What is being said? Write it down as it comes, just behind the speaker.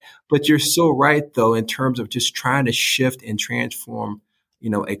But you're so right, though, in terms of just trying to shift and transform,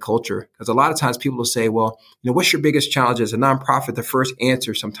 a culture. Because a lot of times people will say, well, what's your biggest challenge as a nonprofit? The first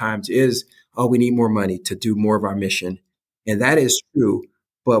answer sometimes is, oh, we need more money to do more of our mission. And that is true.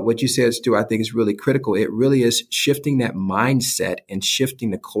 But what you said, Stu, I think is really critical. It really is shifting that mindset and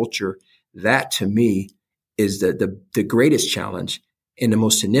shifting the culture. That, to me, is the greatest challenge and the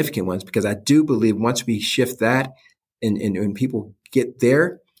most significant ones, because I do believe once we shift that and people get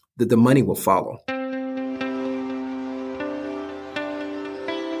there, that the money will follow.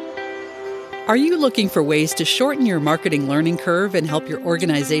 Are you looking for ways to shorten your marketing learning curve and help your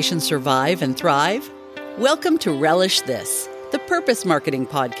organization survive and thrive? Welcome to Relish This, the Purpose Marketing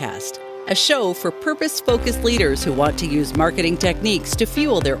Podcast, a show for purpose-focused leaders who want to use marketing techniques to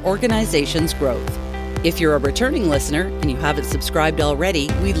fuel their organization's growth. If you're a returning listener and you haven't subscribed already,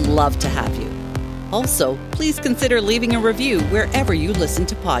 we'd love to have you. Also, please consider leaving a review wherever you listen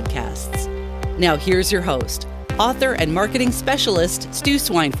to podcasts. Now here's your host, author and marketing specialist, Stu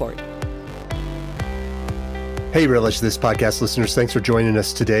Swineford. Hey, Relish This podcast listeners. Thanks for joining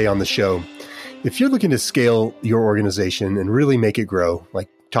us today on the show. If you're looking to scale your organization and really make it grow, like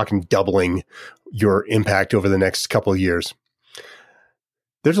talking doubling your impact over the next couple of years,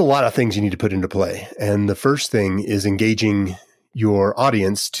 there's a lot of things you need to put into play. And the first thing is engaging your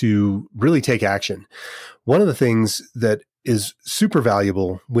audience to really take action. One of the things that is super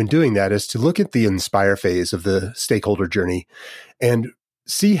valuable when doing that is to look at the inspire phase of the stakeholder journey and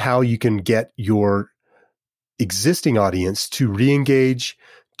see how you can get your existing audience to re-engage,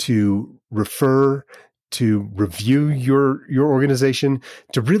 to refer, to review your organization,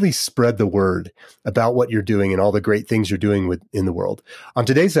 to really spread the word about what you're doing and all the great things you're doing in the world. On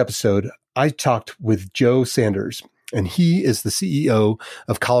today's episode, I talked with Joe Sanders, and he is the CEO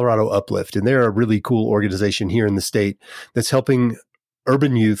of Colorado Uplift, and they're a really cool organization here in the state that's helping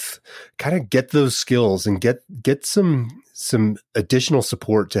urban youth kind of get those skills and get some additional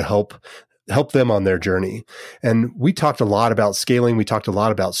support to help them on their journey. And we talked a lot about scaling. We talked a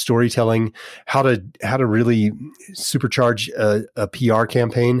lot about storytelling, how to really supercharge a PR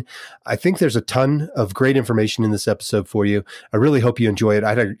campaign. I think there's a ton of great information in this episode for you. I really hope you enjoy it.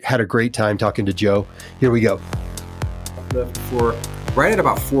 I had a great time talking to Joe. Here we go. For right at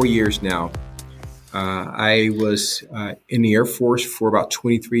about 4 years now. I was in the Air Force for about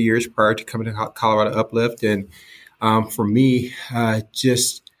 23 years prior to coming to Colorado Uplift. And for me,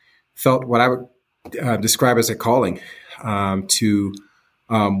 just felt what I would describe as a calling to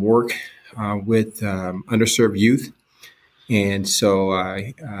work with underserved youth. And so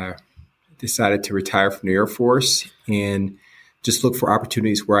I decided to retire from the Air Force and just look for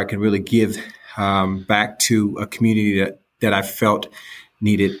opportunities where I can really give back to a community that I felt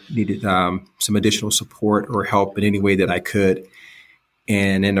needed some additional support or help in any way that I could.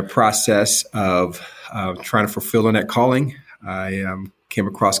 And in the process of trying to fulfill on that calling, I came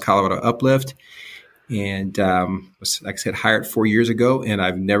across Colorado Uplift and was, like I said, hired 4 years ago, and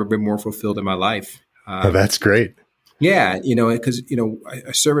I've never been more fulfilled in my life. That's great. Yeah, because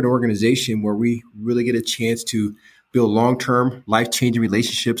I serve an organization where we really get a chance to build long-term, life-changing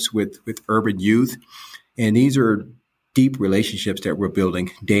relationships with urban youth, and these are deep relationships that we're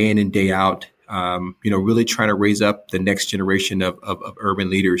building day in and day out. Really trying to raise up the next generation of urban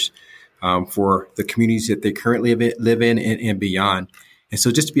leaders for the communities that they currently live in and beyond. And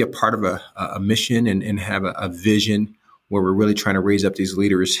so just to be a part of a mission and have a vision where we're really trying to raise up these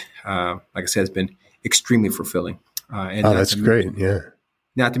leaders, like I said, has been extremely fulfilling. That's great. Yeah.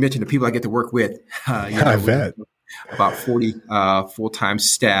 Not to mention the people I get to work with. I bet. About 40 full-time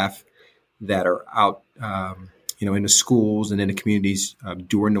staff that are out, in the schools and in the communities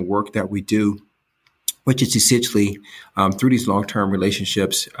doing the work that we do, which is essentially through these long-term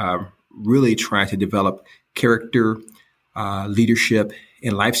relationships, really trying to develop character, leadership,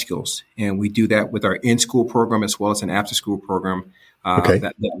 and life skills. And we do that with our in-school program as well as an after-school program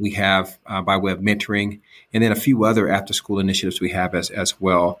that we have by way of mentoring, and then a few other after-school initiatives we have as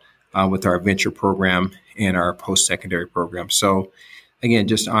well with our venture program and our post-secondary program. So again,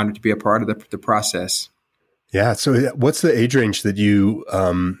 just honored to be a part of the process. Yeah. So what's the age range that you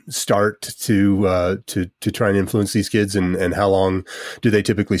start to try and influence these kids, and how long do they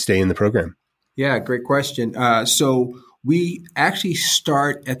typically stay in the program? Yeah, great question. So we actually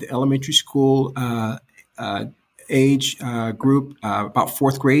start at the elementary school age group, about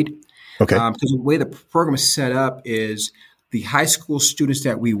fourth grade. Okay. Because the way the program is set up is the high school students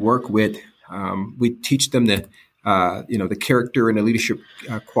that we work with, we teach them the character and the leadership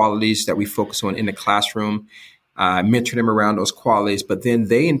qualities that we focus on in the classroom. mentor them around those qualities, but then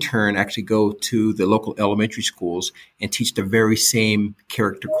they in turn actually go to the local elementary schools and teach the very same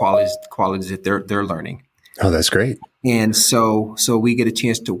character qualities that they're learning. Oh, that's great. And so we get a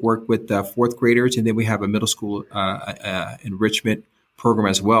chance to work with fourth graders, and then we have a middle school enrichment program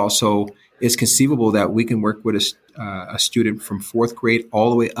as well. So it's conceivable that we can work with a student from fourth grade all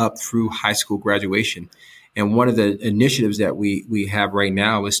the way up through high school graduation. And one of the initiatives that we have right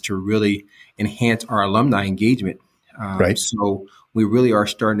now is to really enhance our alumni engagement. Right. So we really are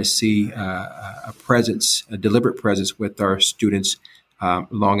starting to see a deliberate presence with our students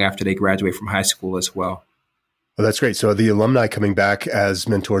long after they graduate from high school as well. Well, that's great. So are the alumni coming back as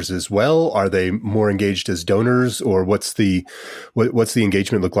mentors as well? Are they more engaged as donors, or what's the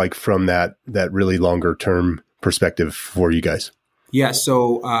engagement look like from that really longer term perspective for you guys? Yeah,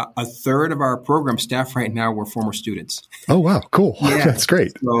 so a third of our program staff right now were former students. Oh, wow. Cool. Yeah. That's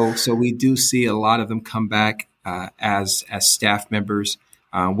great. So we do see a lot of them come back as staff members,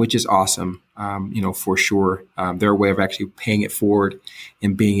 which is awesome, for sure. Their way of actually paying it forward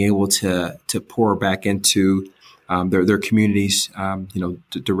and being able to pour back into their communities,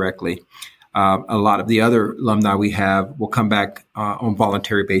 directly. A lot of the other alumni we have will come back on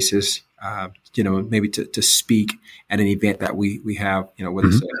voluntary basis, maybe to speak at an event that we have, whether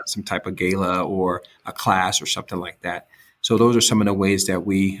it's some type of gala or a class or something like that. So those are some of the ways that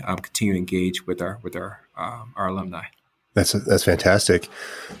we continue to engage with our alumni. That's fantastic.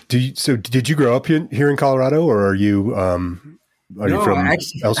 Did you grow up here in Colorado, or are you from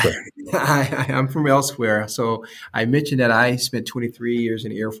elsewhere? I'm from elsewhere. So I mentioned that I spent 23 years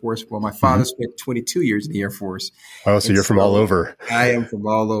in the Air Force. Well, my father spent 22 years in the Air Force. Oh, so you're from all over. I am from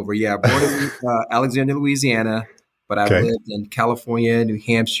all over. Yeah. Born in Alexandria, Louisiana, but I've lived in California, New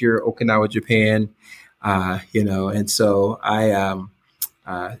Hampshire, Okinawa, Japan, and so I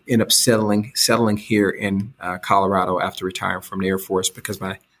ended up settling here in Colorado after retiring from the Air Force, because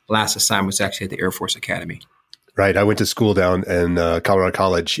my last assignment was actually at the Air Force Academy. Right. I went to school down in Colorado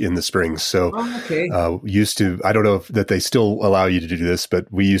College in the Springs. So used to, I don't know if that they still allow you to do this,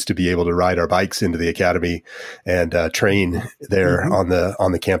 but we used to be able to ride our bikes into the academy and train there on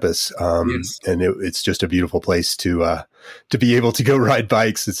the campus. Yes. And it's just a beautiful place to be able to go ride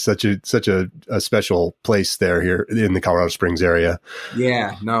bikes. It's such a special place here in the Colorado Springs area.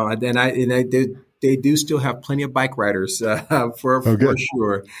 Yeah, no. They do still have plenty of bike riders for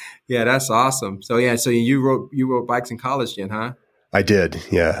sure. Yeah, that's awesome. So you rode bikes in college then, huh? I did.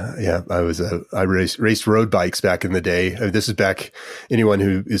 Yeah. I raced road bikes back in the day. This is back, anyone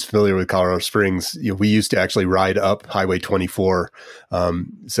who is familiar with Colorado Springs, we used to actually ride up Highway 24.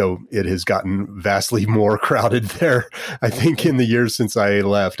 So it has gotten vastly more crowded there, I think, in the years since I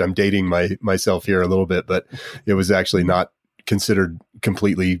left. I'm dating myself here a little bit, but it was actually not considered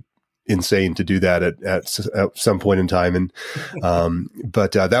completely insane to do that at some point in time. And,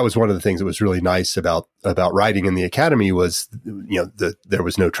 but that was one of the things that was really nice about riding in the academy was, there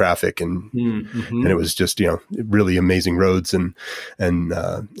was no traffic and it was just, really amazing roads and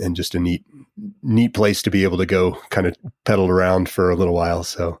just a neat place to be able to go kind of pedal around for a little while.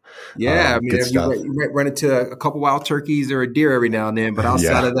 So yeah, you might run into a couple wild turkeys or a deer every now and then, but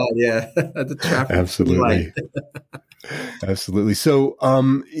outside of that, the traffic. Absolutely. Absolutely. So,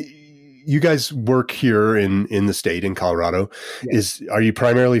 you guys work here in the state in Colorado. Yes. Are you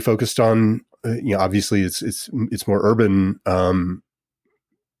primarily focused on? Obviously, it's more urban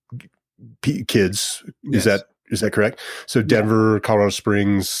kids. Yes. Is that correct? So Denver, Colorado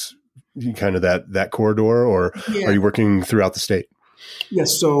Springs, kind of that corridor, or are you working throughout the state?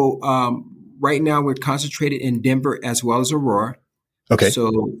 Yes. So right now we're concentrated in Denver as well as Aurora. Okay. So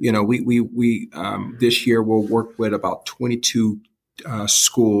we this year we'll work with about 22.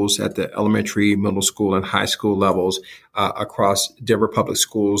 Schools at the elementary, middle school, and high school levels across Denver Public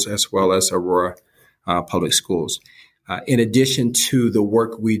Schools as well as Aurora Public Schools. In addition to the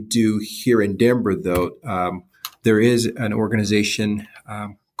work we do here in Denver, though, there is an organization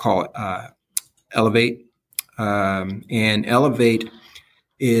called Elevate. And Elevate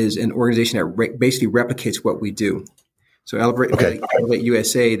is an organization that basically replicates what we do. So Elevate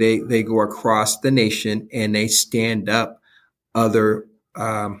USA, they go across the nation and they stand up other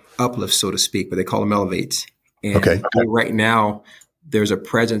uplifts, so to speak, but they call them elevates. And right now, there's a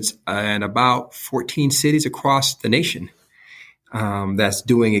presence in about 14 cities across the nation that's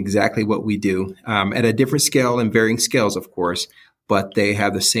doing exactly what we do at a different scale and varying scales, of course, but they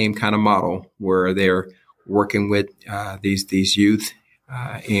have the same kind of model where they're working with these youth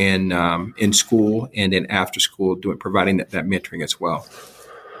in school and then after school, providing that mentoring as well.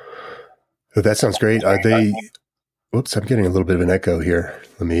 That sounds great. Are they? Whoops, I'm getting a little bit of an echo here.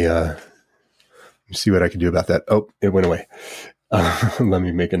 Let me see what I can do about that. Oh, it went away. Let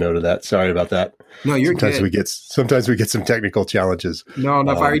me make a note of that. Sorry about that. No, you're good. Sometimes we get some technical challenges. No,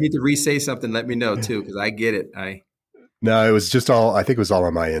 if I need to re-say something, let me know too, because I get it. No, it was just I think it was all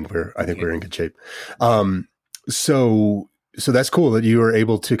on my end. I think we're in good shape. So that's cool that you were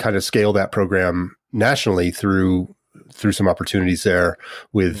able to kind of scale that program nationally through some opportunities there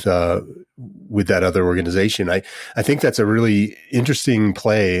with that other organization. I think that's a really interesting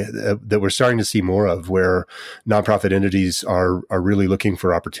play that we're starting to see more of, where nonprofit entities are really looking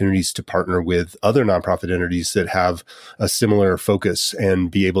for opportunities to partner with other nonprofit entities that have a similar focus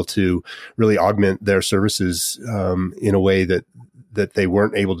and be able to really augment their services in a way that they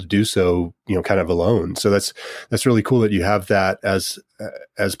weren't able to do so, kind of alone. So that's really cool that you have that as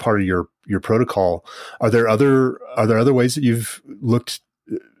part of your protocol. Are there other ways that you've looked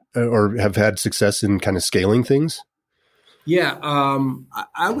or have had success in kind of scaling things? Yeah,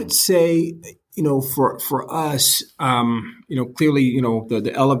 I would say, for us, clearly,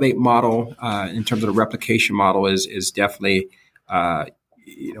 the Elevate model in terms of the replication model is definitely,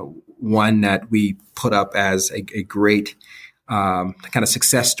 one that we put up as a great kind of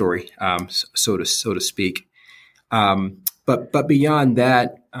success story, so to speak. But beyond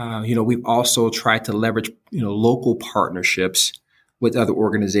that, we've also tried to leverage, local partnerships with other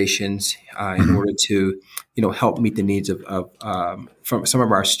organizations in order to, help meet the needs of from some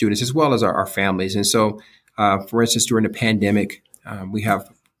of our students as well as our families. And so, for instance, during the pandemic, we have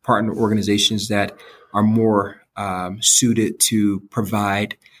partner organizations that are more suited to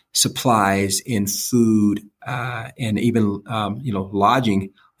provide supplies in food and even lodging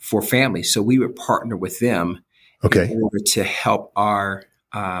for families. So we would partner with them in order to help our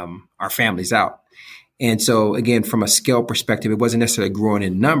families out. And so again, from a scale perspective, it wasn't necessarily growing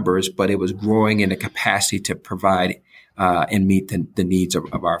in numbers, but it was growing in the capacity to provide and meet the needs of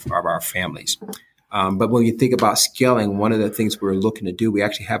our families. But when you think about scaling, one of the things we're looking to do, we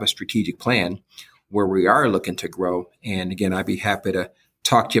actually have a strategic plan where we are looking to grow. And again, I'd be happy to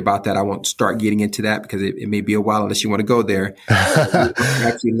talk to you about that. I won't start getting into that because it may be a while unless you want to go there. We're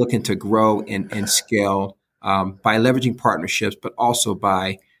actually looking to grow and scale by leveraging partnerships, but also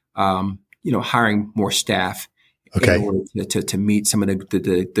by hiring more staff in order to meet some of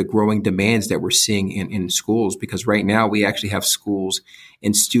the growing demands that we're seeing in schools. Because right now we actually have schools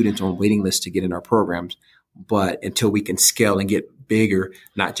and students on waiting lists to get in our programs. But until we can scale and get bigger,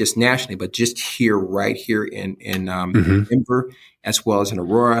 not just nationally, but just right here in Denver, as well as in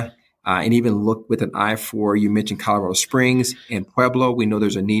Aurora, and even look with an eye for, you mentioned Colorado Springs and Pueblo. We know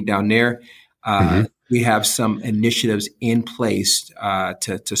there's a need down there. We have some initiatives in place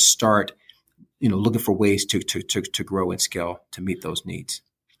to start, looking for ways to grow and scale to meet those needs.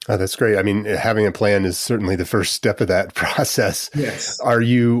 Oh, that's great. I mean, having a plan is certainly the first step of that process. Yes. Are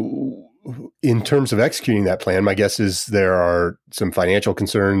you, in terms of executing that plan, my guess is there are some financial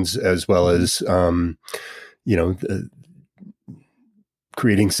concerns as well as,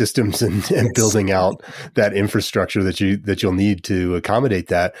 creating systems and building out that infrastructure that you'll need to accommodate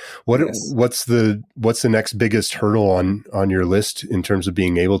that. What's the next biggest hurdle on your list in terms of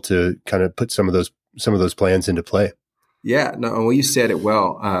being able to kind of put some of those plans into play? Yeah, no, well, you said it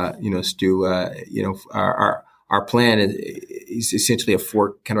well, Stu. Our plan is essentially a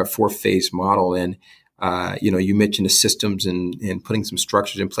four-phase model, and you mentioned the systems and putting some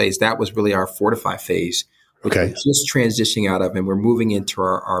structures in place. That was really our fortify phase. Okay. We're just transitioning out of, and we're moving into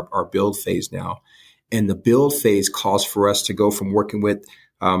our build phase now. And the build phase calls for us to go from working with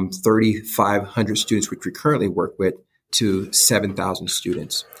 3,500 students, which we currently work with, to 7,000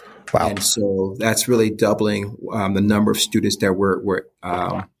 students. Wow! And so that's really doubling the number of students that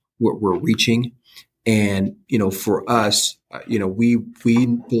we're reaching. And for us, we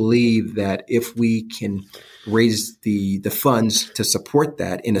believe that if we can raise the funds to support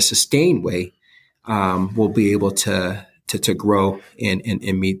that in a sustained way, we'll be able to grow and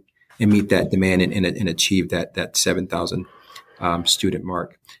meet that demand and achieve that 7,000 student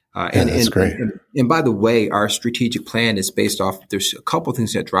mark. That's great. And by the way, our strategic plan is based off. There's a couple of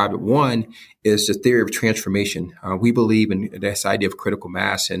things that drive it. One is the theory of transformation. We believe in this idea of critical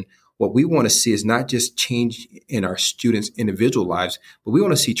mass, and what we want to see is not just change in our students' individual lives, but we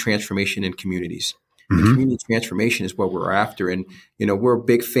want to see transformation in communities. Mm-hmm. Community transformation is what we're after. And, we're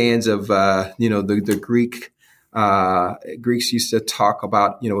big fans of, the Greeks used to talk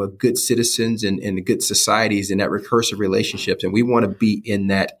about, good citizens and good societies and that recursive relationships. And we want to be in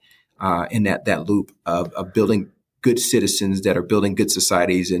that loop of building good citizens that are building good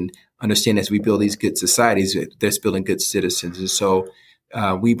societies, and understand as we build these good societies, that's building good citizens. And so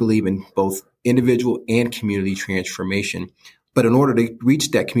we believe in both individual and community transformation. But in order to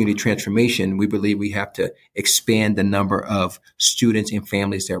reach that community transformation, we believe we have to expand the number of students and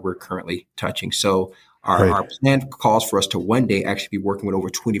families that we're currently touching. So our plan calls for us to one day actually be working with over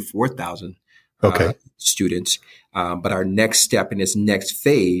 24,000 students. But our next step in this next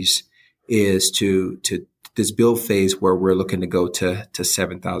phase is to this build phase where we're looking to go to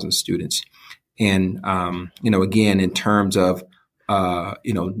 7,000 students. And, again, in terms of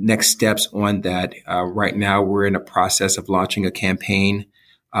next steps on that. Right now, we're in the process of launching a campaign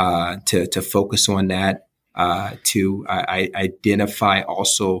to focus on that, to identify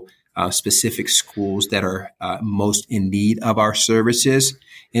also specific schools that are most in need of our services.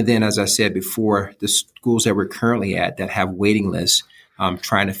 And then, as I said before, the schools that we're currently at that have waiting lists,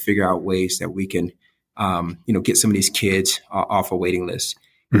 trying to figure out ways that we can, get some of these kids off a waiting list.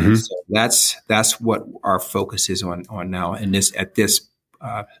 Mm-hmm. So that's what our focus is on now, and at this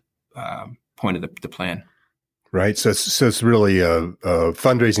point of the plan. Right. So it's really a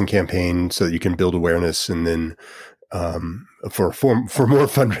fundraising campaign so that you can build awareness, and then for more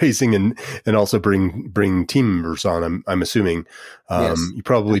fundraising and also bring team members on. I'm assuming Yes. You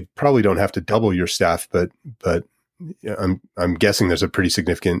probably don't have to double your staff, but I'm guessing there's a pretty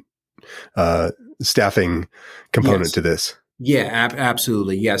significant staffing component to this. Yeah,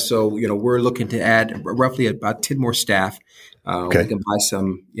 absolutely. Yeah. So, we're looking to add roughly about 10 more staff. We can buy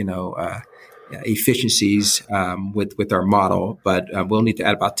some, efficiencies with our model, but we'll need to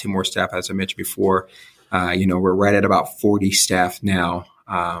add about 10 more staff, as I mentioned before. We're right at about 40 staff now,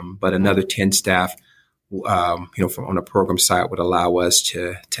 but another 10 staff, from on the program side would allow us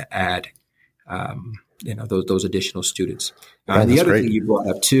to add, those additional students. And the other thing you brought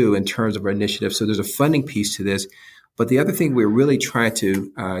up too, in terms of our initiative, so there's a funding piece to this. But the other thing we're really trying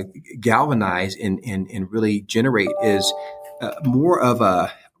to galvanize and really generate is more of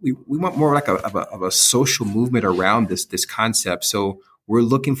we want more like of a social movement around this concept. So we're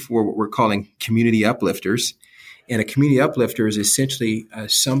looking for what we're calling community uplifters, and a community uplifter is essentially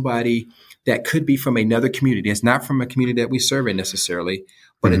somebody that could be from another community. It's not from a community that we serve in necessarily,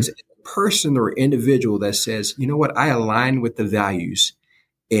 but it's a person or individual that says, you know what, I align with the values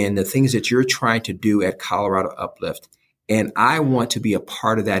and the things that you're trying to do at Colorado Uplift. And I want to be a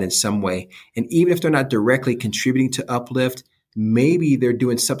part of that in some way. And even if they're not directly contributing to Uplift, maybe they're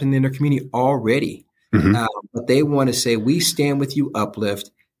doing something in their community already. But they want to say, we stand with you,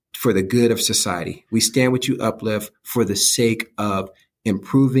 Uplift, for the good of society. We stand with you, Uplift, for the sake of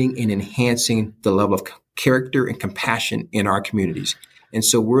improving and enhancing the level of character and compassion in our communities. And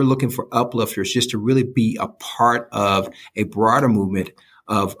so we're looking for uplifters just to really be a part of a broader movement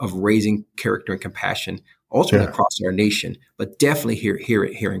of raising character and compassion, ultimately across our nation, but definitely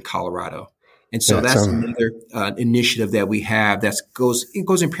here in Colorado. And so that's another initiative that we have that goes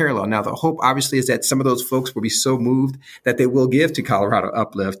in parallel. Now, the hope obviously is that some of those folks will be so moved that they will give to Colorado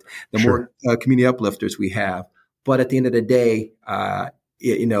Uplift, the more community uplifters we have. But at the end of the day,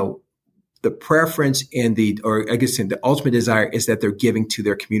 the preference the ultimate desire is that they're giving to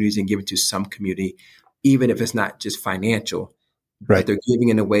their communities and giving to some community, even if it's not just financial. Right. But they're giving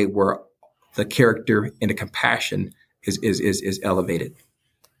in a way where the character and the compassion is elevated.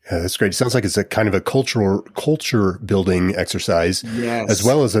 Yeah, that's great. It sounds like it's a kind of a culture building exercise, as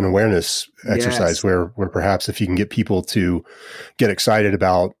well as an awareness exercise where perhaps if you can get people to get excited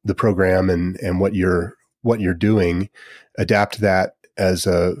about the program and what you're doing, adapt that as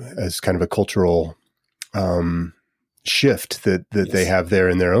kind of a cultural shift that they have there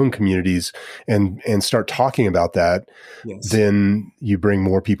in their own communities and start talking about that, then you bring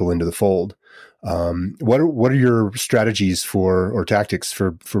more people into the fold. What are your strategies or tactics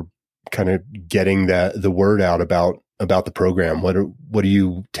for kind of getting the word out about the program? What do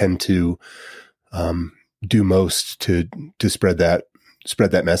you tend to do most to spread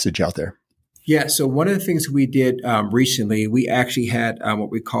that message out there? Yeah. So one of the things we did recently, we actually had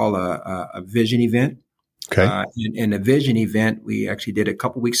what we call a vision event. Okay. In a vision event, we actually did a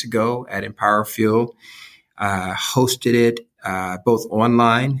couple weeks ago at Empower Field, hosted it both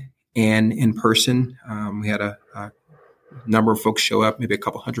online and in person. We had a number of folks show up, maybe a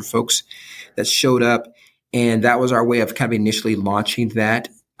couple hundred folks that showed up. And that was our way of kind of initially launching that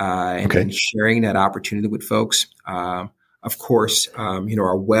and sharing that opportunity with folks. Of course, our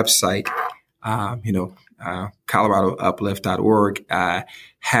website, ColoradoUplift.org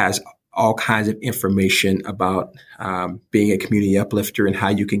has all kinds of information about being a community uplifter and how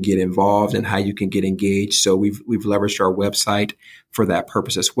you can get involved and how you can get engaged. So we've leveraged our website for that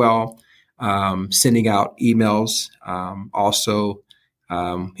purpose as well. Sending out emails. Also,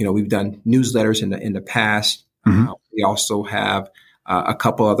 we've done newsletters in the past. We also have a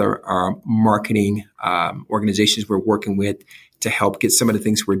couple other marketing organizations we're working with to help get some of the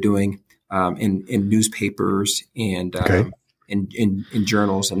things we're doing in newspapers and in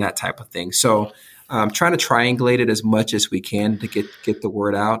journals and that type of thing. So trying to triangulate it as much as we can to get the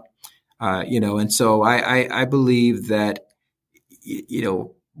word out. And so I believe that,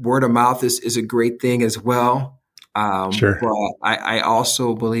 word of mouth is a great thing as well. Sure. But I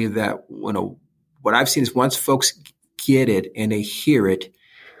also believe that, what I've seen is once folks get it and they hear it,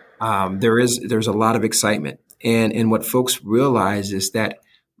 there's a lot of excitement. And what folks realize is that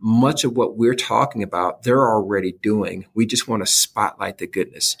much of what we're talking about, they're already doing. We just want to spotlight the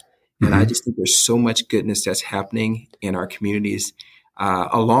goodness. And I just think there's so much goodness that's happening in our communities,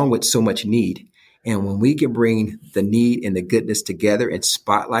 along with so much need. And when we can bring the need and the goodness together and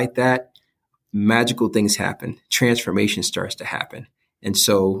spotlight that, magical things happen. Transformation starts to happen. And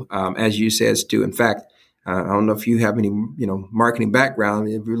so, as you said, Stu, in fact, I don't know if you have any, marketing background.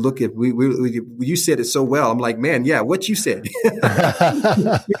 If we look at, you said it so well. I'm like, man, yeah, what you said.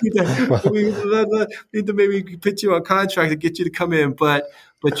 we need to maybe put you on contract to get you to come in. But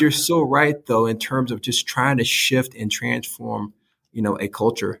you're so right, though, in terms of just trying to shift and transform, a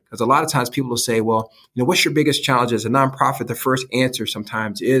culture. Because a lot of times people will say, well, what's your biggest challenge as a nonprofit? The first answer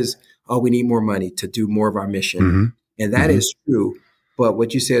sometimes is, oh, we need more money to do more of our mission. And that is true. But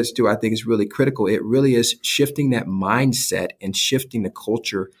what you said, Stu, I think is really critical. It really is shifting that mindset and shifting the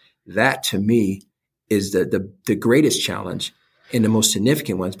culture. That, to me, is the greatest challenge and the most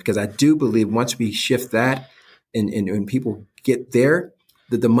significant ones, because I do believe once we shift that and people get there,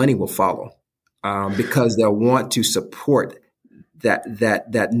 that the money will follow, because they'll want to support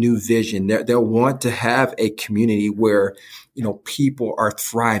that new vision. They'll want to have a community where, people are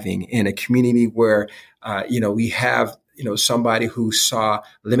thriving, and a community where, we have somebody who saw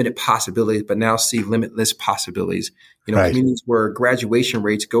limited possibilities, but now see limitless possibilities. Communities where graduation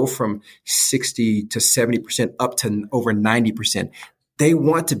rates go from 60 to 70% up to over 90%. They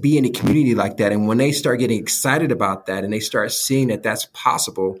want to be in a community like that. And when they start getting excited about that and they start seeing that that's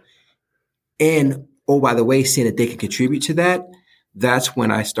possible, and, oh, by the way, seeing that they can contribute to that, that's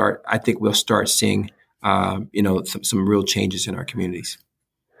when I think we'll start seeing, some real changes in our communities.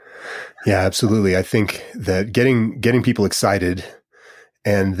 Yeah, absolutely. I think that getting people excited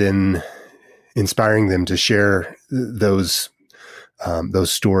and then inspiring them to share those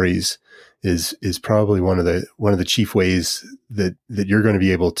stories is probably one of the chief ways that you're going to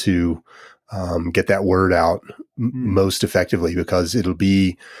be able to get that word out most effectively, because it'll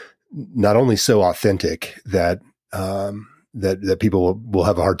be not only so authentic that that people will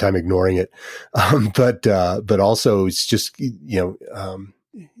have a hard time ignoring it, but also it's just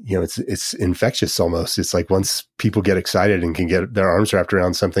it's infectious almost. It's like once people get excited and can get their arms wrapped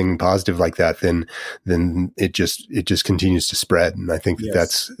around something positive like that, then it just continues to spread. And I think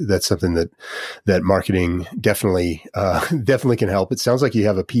that's something that marketing definitely can help. It sounds like you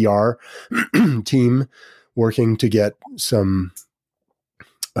have a PR team working to get some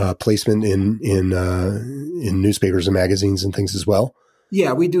placement in newspapers and magazines and things as well.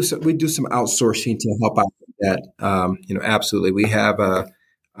 Yeah, we do some outsourcing to help out with that. Absolutely. We have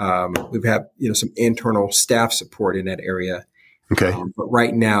we've had some internal staff support in that area. Okay. But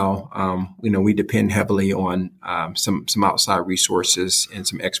right now, we depend heavily on some outside resources and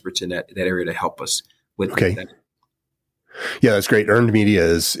some experts in that area to help us with that. Yeah, that's great. Earned media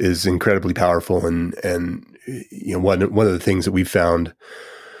is incredibly powerful, and one of the things that we've found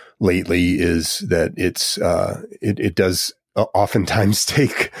lately is that it does oftentimes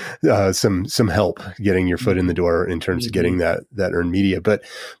take some help getting your foot in the door in terms of getting that earned media, but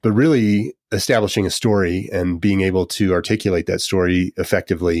really establishing a story and being able to articulate that story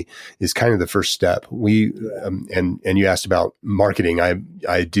effectively is kind of the first step. We and you asked about marketing. I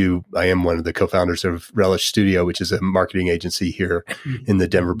am one of the co-founders of Relish Studio, which is a marketing agency here in the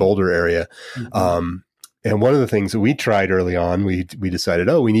Denver Boulder area. And one of the things that we tried early on, we decided,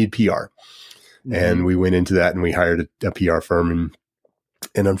 we need PR. And we went into that and we hired a PR firm,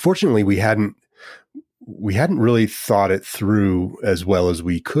 and unfortunately we hadn't really thought it through as well as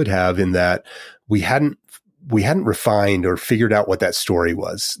we could have, in that we hadn't refined or figured out what that story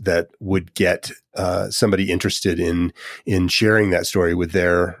was that would get somebody interested in sharing that story with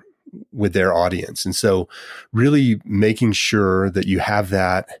their audience. And so really making sure that you have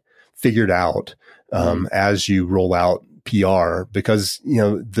that figured out as you roll out PR, because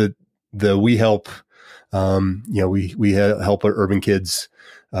we help, we help our urban kids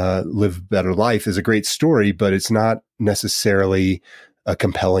live a better life is a great story, but it's not necessarily a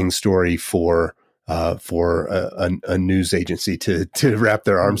compelling story for a news agency to wrap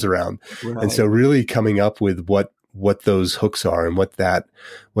their arms around. Right. And so really coming up with what what those hooks are and what that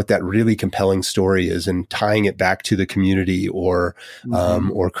really compelling story is, and tying it back to the community, or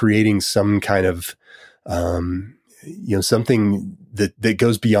creating some kind of, something that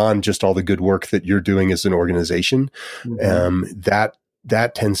goes beyond just all the good work that you're doing as an organization.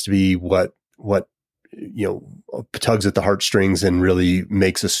 That tends to be what tugs at the heartstrings and really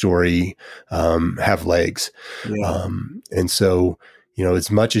makes a story have legs. Yeah. And so,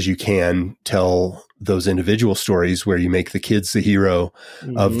 as much as you can, tell those individual stories where you make the kids the hero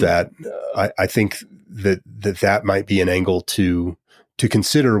of that. I think that might be an angle to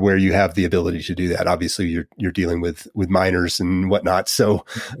consider, where you have the ability to do that. Obviously, you're dealing with minors and whatnot, so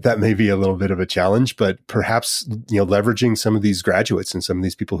that may be a little bit of a challenge. But perhaps leveraging some of these graduates and some of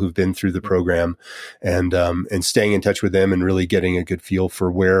these people who've been through the program, and staying in touch with them and really getting a good feel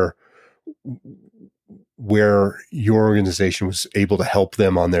for where your organization was able to help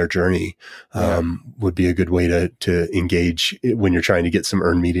them on their journey would be a good way to engage when you're trying to get some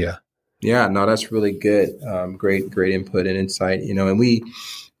earned media. Yeah, no, that's really good. Great input and insight. And we,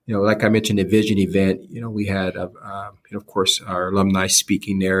 like I mentioned, the Vision event, we had, of course, our alumni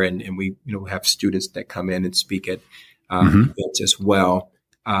speaking there, and we, have students that come in and speak at events as well.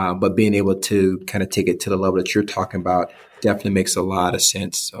 But being able to kind of take it to the level that you're talking about definitely makes a lot of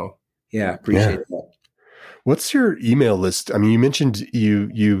sense. So, yeah, appreciate that. What's your email list? I mean, you mentioned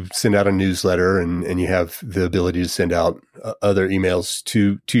you send out a newsletter, and you have the ability to send out other emails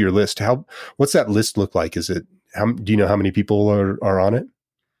to your list. What's that list look like? Do you know how many people are on it?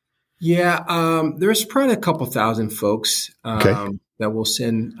 Yeah, there's probably a couple thousand folks that will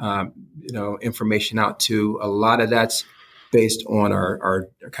send information out to. A lot of that's based on our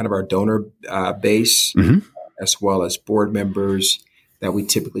kind of our donor base, as well as board members that we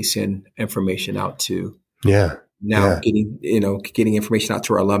typically send information out to. Yeah. Now getting information out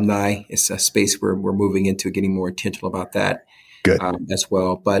to our alumni, it's a space where we're moving into, getting more intentional about that. Good. As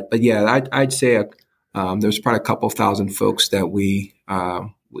well. But yeah, I'd say there's probably a couple thousand folks that we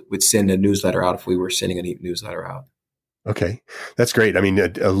would send a newsletter out if we were sending a newsletter out. Okay. That's great. I mean,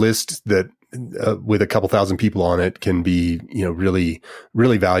 a list that with a couple thousand people on it can be, really,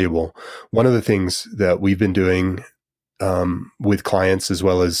 really valuable. One of the things that we've been doing with clients as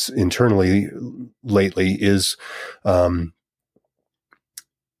well as internally lately is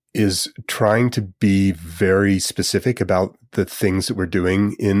trying to be very specific about the things that we're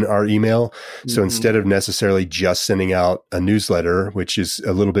doing in our email. So instead of necessarily just sending out a newsletter, which is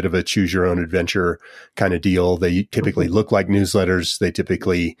a little bit of a choose your own adventure kind of deal, they typically look like newsletters. They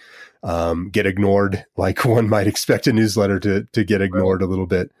typically get ignored, like one might expect a newsletter to get ignored a little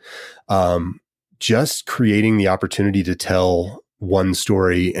bit. Just creating the opportunity to tell one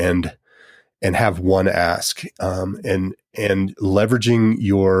story and have one ask, and leveraging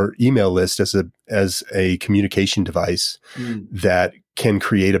your email list as a communication device that can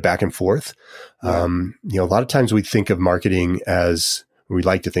create a back and forth. A lot of times we think of marketing we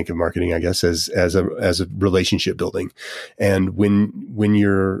like to think of marketing, I guess, as a relationship building. And when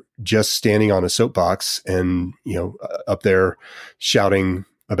you're just standing on a soapbox and, up there shouting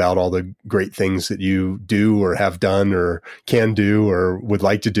about all the great things that you do or have done or can do or would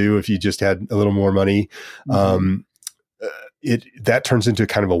like to do if you just had a little more money, that turns into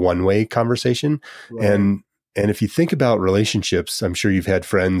kind of a one-way conversation. Right. And if you think about relationships, I'm sure you've had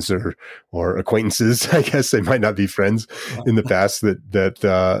friends or acquaintances, I guess they might not be friends in the past that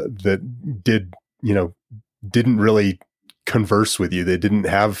didn't really converse with you. They didn't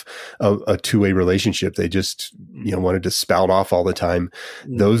have a two-way relationship. They just, wanted to spout off all the time.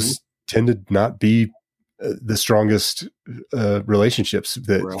 Those tend to not be the strongest relationships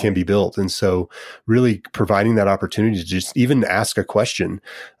that can be built. And so really providing that opportunity to just even ask a question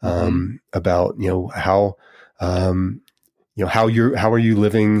about, how are you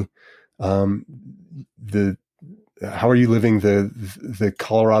living the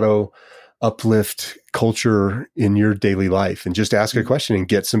Colorado uplift culture in your daily life, and just ask a question and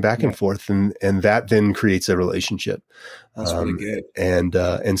get some back and forth. And that then creates a relationship. That's really good.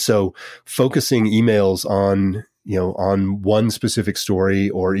 And so focusing emails on one specific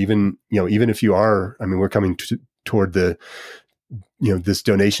story, or even if you are, we're coming toward the, this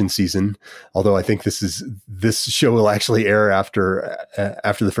donation season, although I think this show will actually air after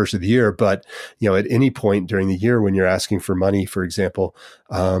the first of the year. But, at any point during the year when you're asking for money, for example,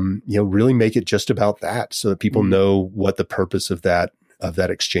 really make it just about that, so that people know what the purpose of that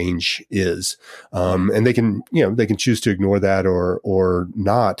that exchange is. And they can choose to ignore that or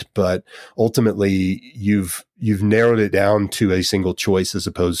not, but ultimately you've narrowed it down to a single choice as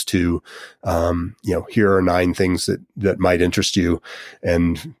opposed to, here are 9 things that might interest you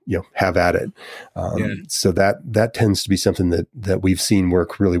and, have at it. So that tends to be something that we've seen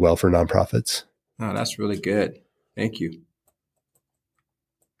work really well for nonprofits. Oh, that's really good. Thank you.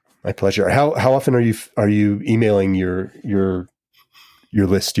 My pleasure. How often are you emailing your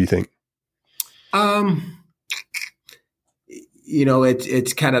list, do you think?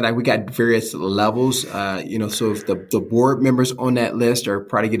 It's kind of like we got various levels. So if the board members on that list are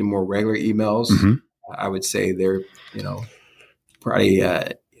probably getting more regular emails, mm-hmm. I would say they're, probably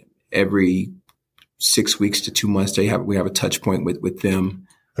every 6 weeks to 2 months, we have a touch point with them.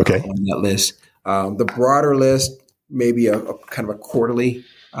 Okay. On that list. The broader list, maybe a kind of a quarterly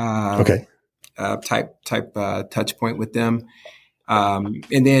type touch point with them. And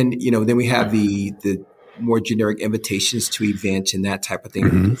then, then we have the more generic invitations to events and that type of thing,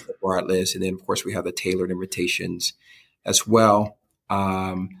 mm-hmm. the broad list. And then, of course, we have the tailored invitations as well.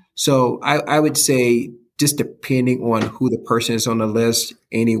 So I would say, just depending on who the person is on the list,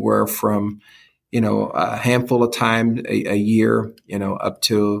 anywhere from, a handful of times a year, up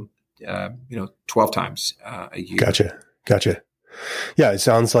to, 12 times a year. Gotcha. Yeah, it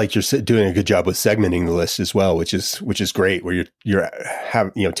sounds like you're doing a good job with segmenting the list as well, which is great. Where you're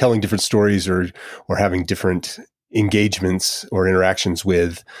telling different stories or having different engagements or interactions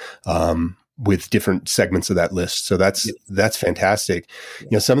with different segments of that list. So that's fantastic.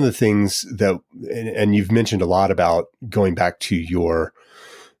 Some of the things that, and you've mentioned a lot about going back to your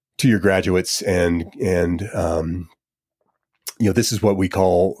graduates and this is what we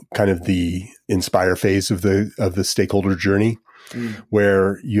call kind of the inspire phase of the stakeholder journey,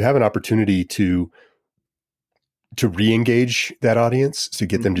 where you have an opportunity to re-engage that audience, to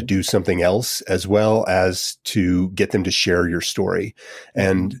get them to do something else, as well as to get them to share your story.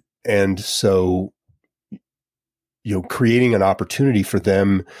 And so, creating an opportunity for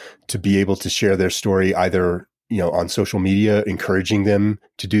them to be able to share their story either on social media, encouraging them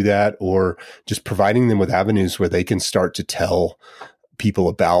to do that, or just providing them with avenues where they can start to tell people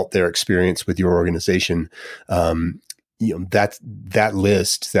about their experience with your organization. That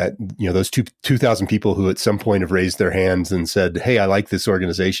list, those 2,000 people who at some point have raised their hands and said, "Hey, I like this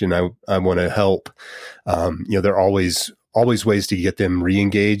organization. I want to help." There are always ways to get them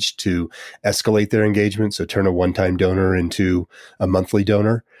re-engaged, to escalate their engagement. So turn a one-time donor into a monthly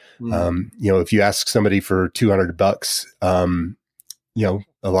donor. If you ask somebody for $200,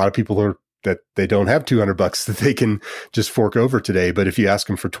 a lot of people are that they don't have $200 that they can just fork over today. But if you ask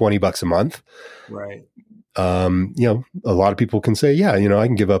them for $20 a month, right. A lot of people can say, yeah, I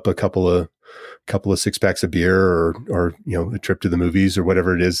can give up a couple of 6-packs of beer or a trip to the movies or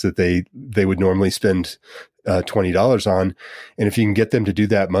whatever it is that they would normally spend $20 on. And if you can get them to do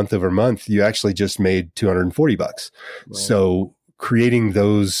that month over month, you actually just made $240. Right. So creating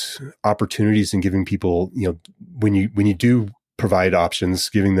those opportunities and giving people, when you do provide options,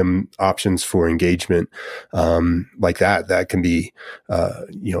 giving them options for engagement, like that can be,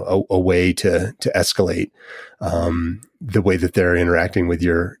 a way to escalate, the way that they're interacting with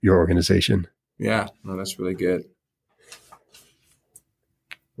your organization. Yeah, no, that's really good.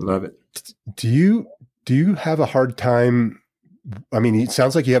 Love it. Do you have a hard time? I mean, it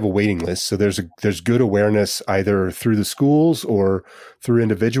sounds like you have a waiting list. So there's good awareness either through the schools or through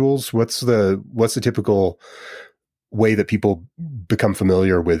individuals. What's the typical way that people become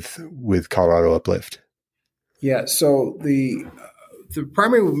familiar with Colorado Uplift? Yeah. So the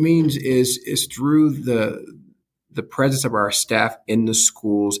primary means is through the presence of our staff in the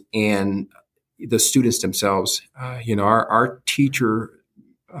schools and the students themselves. Our teacher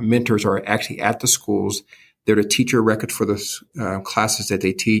mentors are actually at the schools. They're the teacher record for the classes that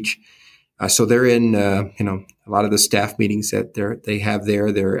they teach. So they're in, a lot of the staff meetings that they have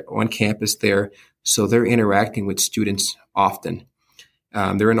there. They're on campus there. So they're interacting with students often.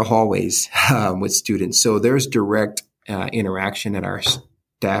 They're in the hallways with students. So there's direct interaction that our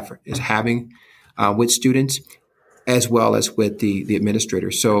staff is having with students, as well as with the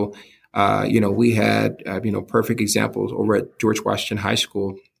administrators. So, we had, perfect examples over at George Washington High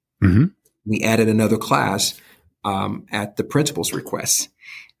School. Mm-hmm. We added another class at the principal's request.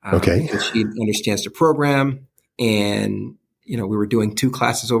 Okay. Because she understands the program. And, we were doing 2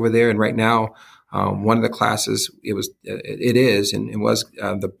 classes over there. And right now, one of the classes, it was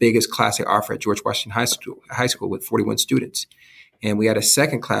the biggest class they offer at George Washington High School with 41 students. And we had a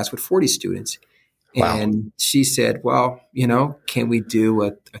second class with 40 students. Wow. And she said, well, can we do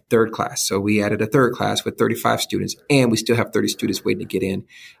a third class? So we added a third class with 35 students, and we still have 30 students waiting to get in.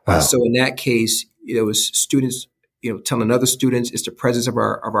 Wow. So in that case, it was students, telling other students. It's the presence of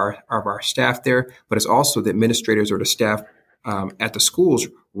our staff there, but it's also the administrators or the staff at the schools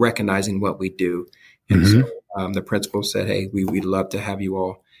recognizing what we do. And so the principal said, hey, we'd love to have you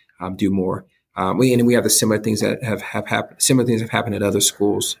all do more. We have the similar things that have happened. Similar things have happened at other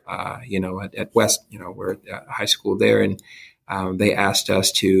schools. At West, we're at a high school there, and they asked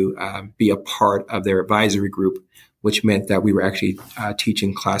us to be a part of their advisory group, which meant that we were actually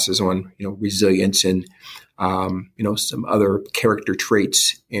teaching classes on resilience and some other character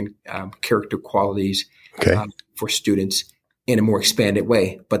traits and character qualities for students in a more expanded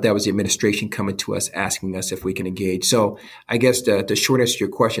way. But that was the administration coming to us, asking us if we can engage. So I guess the short answer to your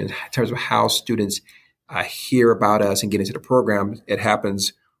question, in terms of how students hear about us and get into the program, it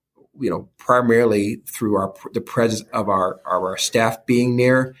happens, primarily through the presence of our staff being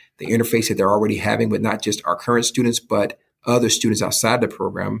there, the interface that they're already having with not just our current students, but other students outside the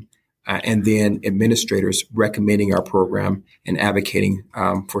program, and then administrators recommending our program and advocating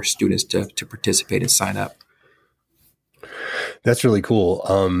for students to participate and sign up. That's really cool.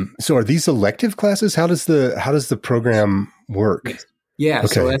 So are these elective classes? How does the program work? Yeah. Okay.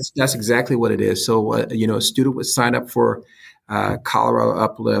 So that's exactly what it is. So, a student would sign up for Colorado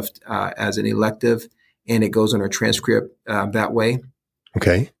Uplift as an elective, and it goes on our transcript that way.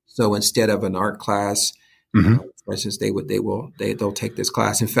 Okay. So instead of an art class, for instance, they'll take this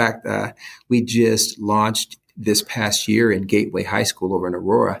class. In fact, we just launched this past year in Gateway High School over in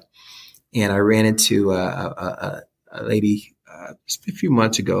Aurora, and I ran into a lady a few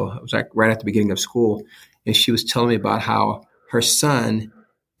months ago. It was like right at the beginning of school, and she was telling me about how her son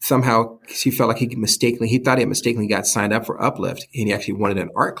somehow she felt like he thought he had mistakenly got signed up for Uplift, and he actually wanted an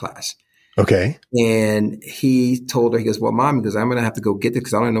art class. Okay. And he told her, he goes, well, Mom, because I'm going to have to go get this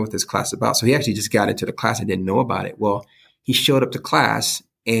because I don't know what this class is about. So he actually just got into the class and didn't know about it. Well, he showed up to class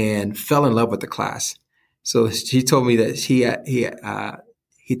and fell in love with the class. So she told me that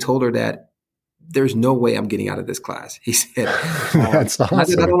he told her that there's no way I'm getting out of this class. He said, that's awesome. I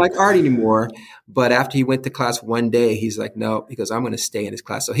said, I don't like art anymore. But after he went to class one day, he's like, no, because I'm going to stay in this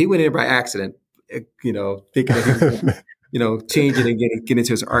class. So he went in by accident, thinking that he was going to change it and get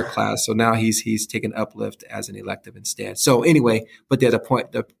into his art class. So now he's taken Uplift as an elective instead. So anyway, but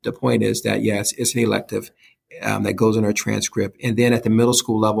the point is that, yes, it's an elective that goes in our transcript. And then at the middle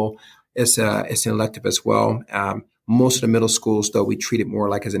school level, it's an elective as well. Most of the middle schools, though, we treat it more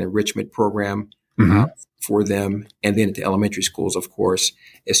like as an enrichment program for them. And then at the elementary schools, of course,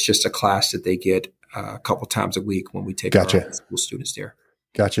 it's just a class that they get a couple times a week when we take our school students there.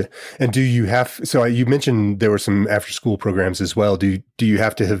 Gotcha. And do you so you mentioned there were some after school programs as well. Do you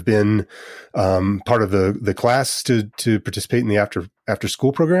have to have been part of the class to participate in the after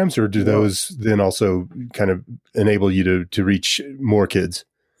school programs, or do those then also kind of enable you to reach more kids?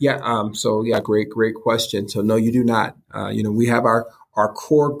 Yeah. Great question. So no, you do not. We have our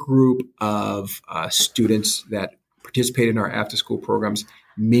core group of students that participate in our after school programs.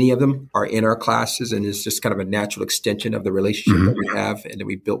 Many of them are in our classes, and it's just kind of a natural extension of the relationship that we have and that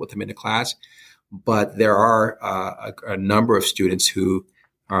we built with them in the class. But there are a number of students who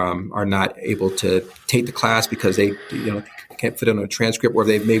are not able to take the class because they can't fit it on a transcript, or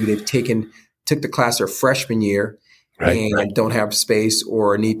they've took the class their freshman year and don't have space,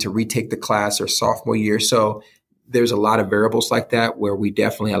 or need to retake the class their sophomore year. So there's a lot of variables like that where we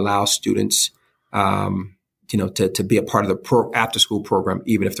definitely allow students to be a part of the after school program,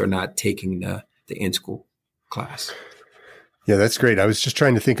 even if they're not taking the in-school class. Yeah, that's great. I was just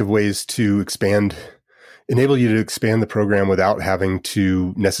trying to think of ways to enable you to expand the program without having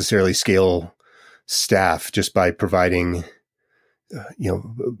to necessarily scale staff, just by providing,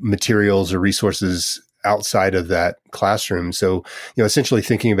 materials or resources outside of that classroom. So, essentially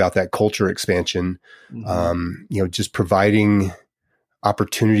thinking about that culture expansion, just providing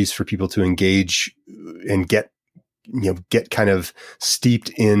opportunities for people to engage and get kind of steeped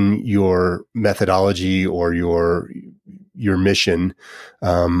in your methodology or your mission,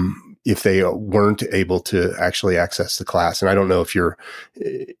 if they weren't able to actually access the class. And I don't know if your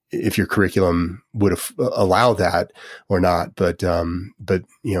curriculum would allow that or not, but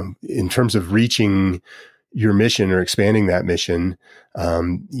in terms of reaching your mission or expanding that mission,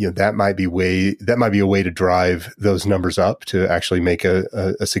 that might be a way to drive those numbers up to actually make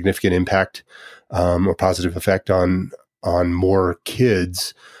a significant impact, or positive effect on more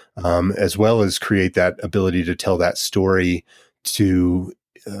kids, as well as create that ability to tell that story to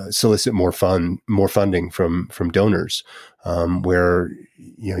solicit more funding from donors, where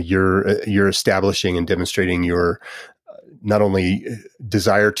you're establishing and demonstrating your not only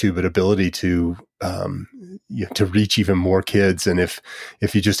desire to, but ability to reach even more kids. And if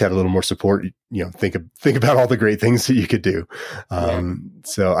you just had a little more support, think about all the great things that you could do.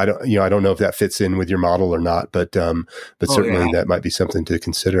 So I don't know if that fits in with your model or not, but certainly that might be something to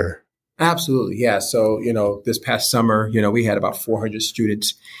consider. Absolutely. Yeah. So, this past summer, we had about 400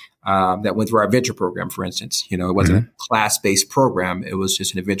 students that went through our adventure program, for instance. It wasn't a class-based program. It was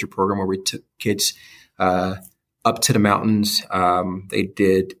just an adventure program where we took kids up to the mountains. They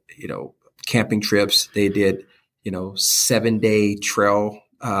did, camping trips. They did, 7-day trail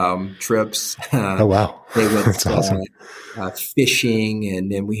trips. Oh, wow. They went That's awesome. fishing,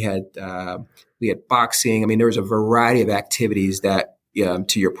 and then we had boxing. I mean, there was a variety of activities that,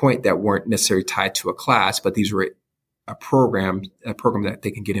 to your point, that weren't necessarily tied to a class, but these were a program that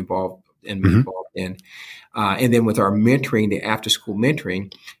they can get involved and be involved in. And then with our mentoring, the after school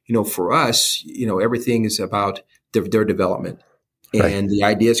mentoring, for us, everything is about their development. And the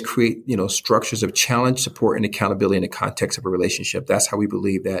idea is create, structures of challenge, support, and accountability in the context of a relationship. That's how we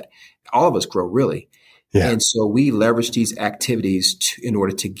believe that all of us grow, really. Yeah. And so we leverage these activities in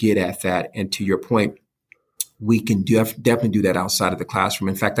order to get at that. And to your point, we can definitely do that outside of the classroom.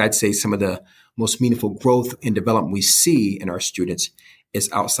 In fact, I'd say some of the most meaningful growth and development we see in our students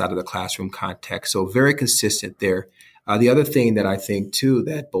is outside of the classroom context. So very consistent there. The other thing that I think, too,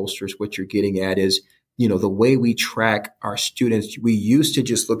 that bolsters what you're getting at is, the way we track our students. We used to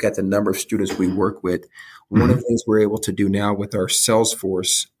just look at the number of students we work with. One of the things we're able to do now with our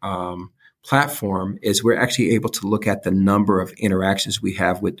Salesforce platform is we're actually able to look at the number of interactions we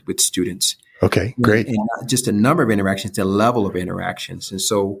have with students. Okay, great. And not just a number of interactions, the level of interactions. And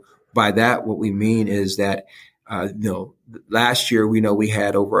so by that, what we mean is that, last year, we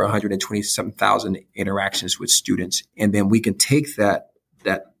had over 127,000 interactions with students. And then we can take that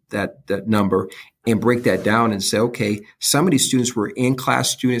number and break that down and say, okay, some of these students were in-class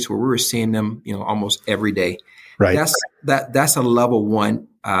students where we were seeing them, almost every day. Right. That's a level one,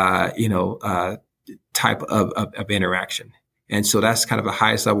 type of interaction. And so that's kind of the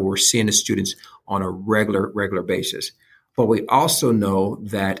highest level we're seeing the students on a regular basis. But we also know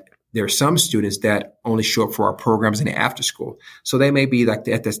that there are some students that only show up for our programs in the after school. So they may be like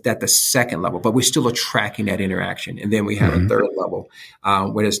at the second level, but we still are tracking that interaction. And then we have a third level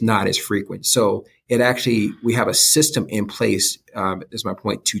where it's not as frequent. So we have a system in place, is my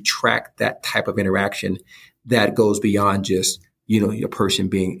point, to track that type of interaction that goes beyond just, your person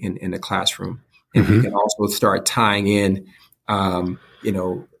being in the classroom. And we can also start tying in,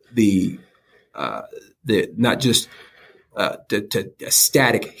 the not just the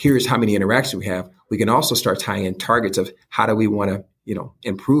static, here's how many interactions we have. We can also start tying in targets of how do we want to,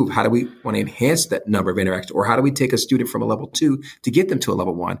 improve? How do we want to enhance that number of interactions? Or how do we take a student from a level 2 to get them to a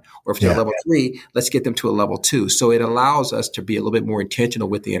level 1? Or if they're a level 3, let's get them to a level 2. So it allows us to be a little bit more intentional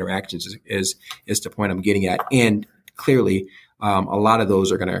with the interactions is the point I'm getting at. And clearly, a lot of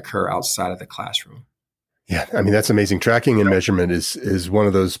those are going to occur outside of the classroom. Yeah, I mean, that's amazing. Tracking and measurement is one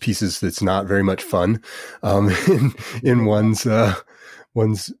of those pieces that's not very much fun in one's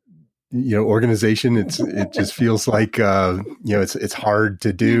organization. It just feels like it's hard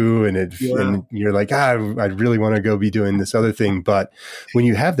to do, and you're like, I really want to go be doing this other thing. But when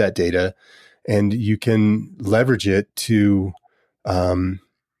you have that data and you can leverage it to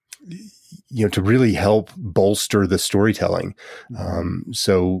to really help bolster the storytelling.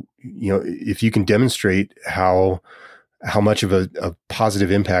 So, if you can demonstrate how much of a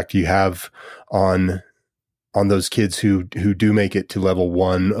positive impact you have on those kids who do make it to level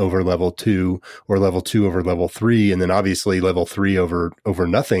 1 over level 2 or level 2 over level 3, and then obviously level 3 over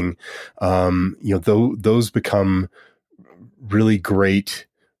nothing, those become really great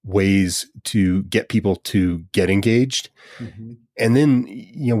ways to get people to get engaged. And then,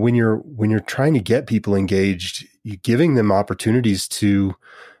 when you're trying to get people engaged, you're giving them opportunities to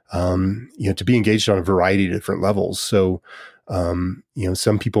be engaged on a variety of different levels. So,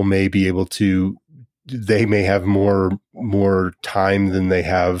 some people may be able to, they may have more time than they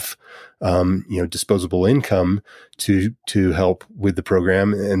have, disposable income to help with the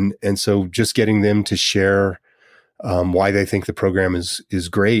program. And so just getting them to share why they think the program is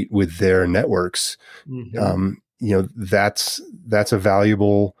great with their networks. That's a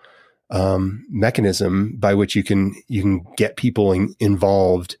valuable mechanism by which you can get people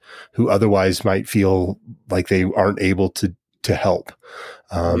involved who otherwise might feel like they aren't able to help.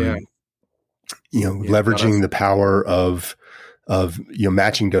 Leveraging the power of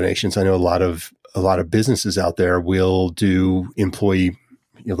matching donations. I know a lot of businesses out there will do employee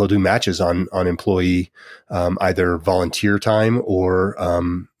they'll do matches on employee either volunteer time or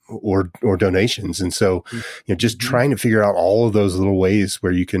donations. And so, just trying to figure out all of those little ways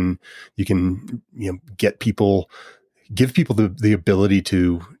where you can give people the ability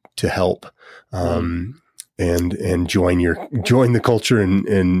to help, and join the culture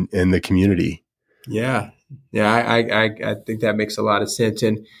and the community. Yeah. I think that makes a lot of sense.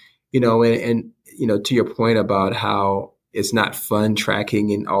 And, to your point about how it's not fun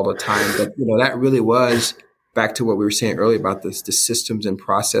tracking and all the time, but, that really was back to what we were saying earlier about the systems and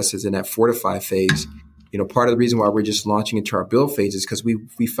processes in that fortify phase. Part of the reason why we're just launching into our build phase is because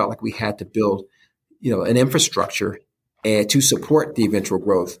we felt like we had to build, an infrastructure and to support the eventual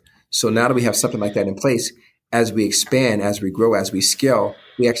growth. So now that we have something like that in place, as we expand, as we grow, as we scale,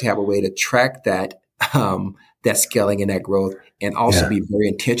 we actually have a way to track that scaling and that growth, and also be very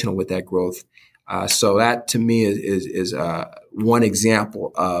intentional with that growth. So that to me is one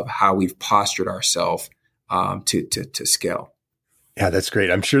example of how we've postured ourselves to scale. Yeah, that's great.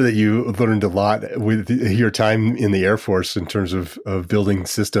 I'm sure that you learned a lot with your time in the Air Force in terms of building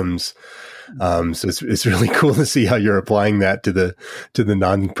systems. So it's really cool to see how you're applying that to the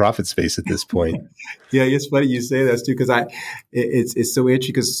nonprofit space at this point. Yeah, it's funny you say that too, because it's so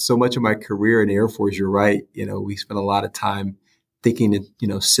interesting because so much of my career in the Air Force, you're right. We spent a lot of time thinking,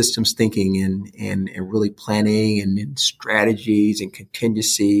 systems thinking and really planning and strategies and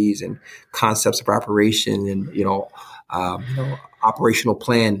contingencies and concepts of operation and operational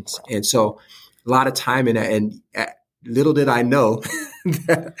plans. And so a lot of time in that, and little did I know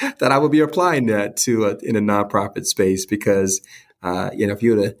that I would be applying that in a nonprofit space because, if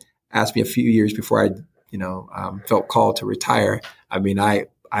you would have asked me a few years before I, felt called to retire, I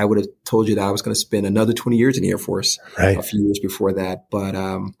would have told you that I was going to spend another 20 years in the Air Force a few years before that. But,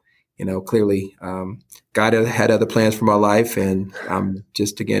 clearly, God had other plans for my life. And I'm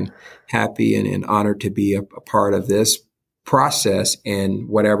just, again, happy and honored to be a part of this process and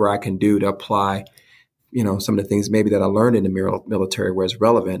whatever I can do to apply, some of the things maybe that I learned in the military where it's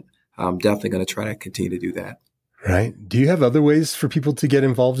relevant. I'm definitely going to try to continue to do that. Right. Do you have other ways for people to get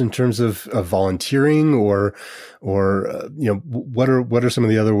involved in terms of volunteering or what are some of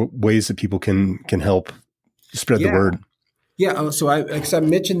the other ways that people can help spread the word? Yeah. So I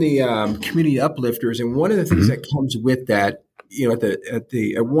mentioned the community uplifters, and one of the things that comes with that,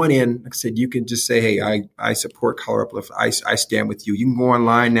 at one end, like I said, you can just say, hey, I support Colorado Uplift. I stand with you. You can go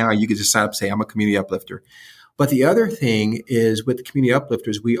online now. You can just sign up and say, I'm a community uplifter. But the other thing is with the community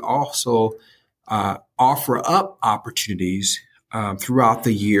uplifters, we also offer up opportunities throughout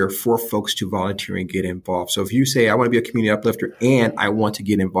the year for folks to volunteer and get involved. So if you say, I want to be a community uplifter and I want to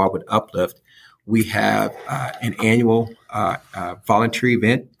get involved with Uplift, we have an annual volunteer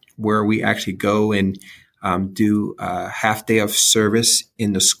event where we actually go and do a half day of service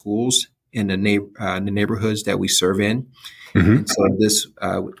in the schools in the neighborhoods that we serve in. And so this,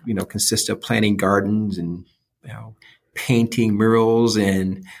 consists of planting gardens and, painting murals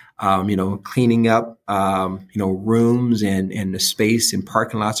and, cleaning up, rooms and the space and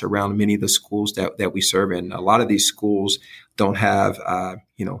parking lots around many of the schools that we serve in. A lot of these schools don't have,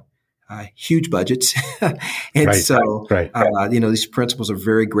 huge budgets. And these principals are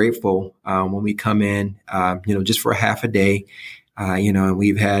very grateful when we come in, just for a half a day. And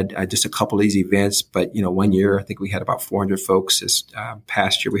we've had just a couple of these events, but, one year, I think we had about 400 folks. This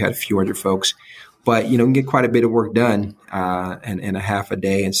past year, we had a few hundred folks. But, we can get quite a bit of work done in a half a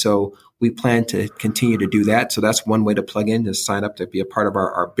day. And so we plan to continue to do that. So that's one way to plug in, to sign up to be a part of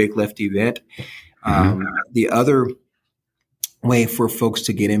our Big Lift event. The other way for folks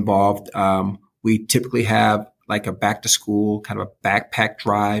to get involved, we typically have like a back to school kind of a backpack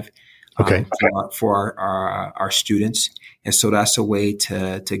drive for our students. And so that's a way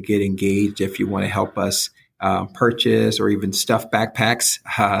to get engaged if you want to help us purchase or even stuff backpacks.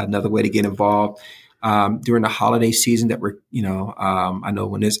 Another way to get involved during the holiday season that we're, I know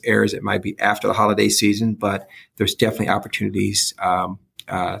when this airs, it might be after the holiday season, but there's definitely opportunities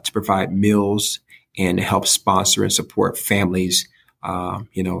to provide meals and to help sponsor and support families,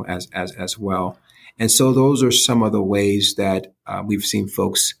 as well. And so those are some of the ways that we've seen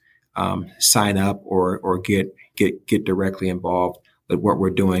folks sign up or get directly involved with what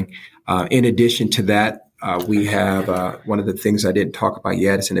we're doing. In addition to that, we have one of the things I didn't talk about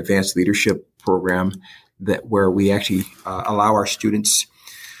yet. It's an advanced leadership program where we actually allow our students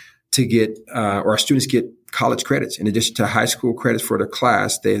to get college credits in addition to high school credits for their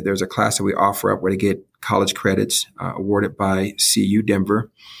class. There's a class that we offer up where they get college credits awarded by CU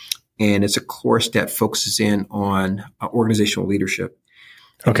Denver, and it's a course that focuses in on organizational leadership.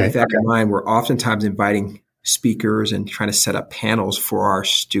 Okay. With that in mind, we're oftentimes inviting speakers and trying to set up panels for our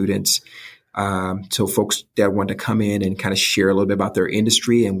students. So folks that want to come in and kind of share a little bit about their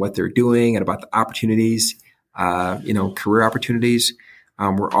industry and what they're doing and about the opportunities, career opportunities.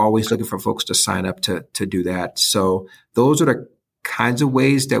 We're always looking for folks to sign up to do that. So those are the kinds of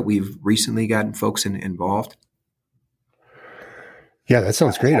ways that we've recently gotten folks involved. Yeah, that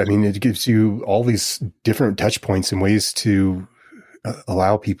sounds great. I mean, it gives you all these different touch points and ways to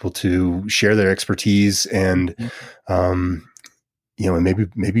allow people to share their expertise and, and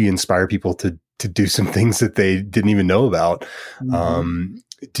maybe inspire people to do some things that they didn't even know about. Mm-hmm.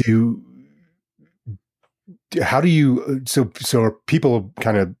 So are people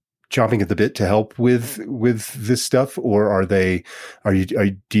kind of chomping at the bit to help with this stuff, or do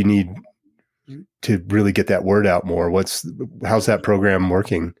you need to really get that word out more? How's that program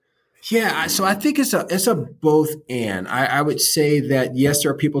working? Yeah, so I think it's a both and. I would say that yes,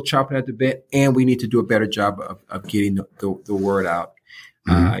 there are people chomping at the bit, and we need to do a better job of getting the word out.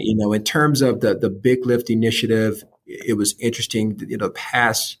 Mm-hmm. In terms of the Big Lift initiative, it was interesting. The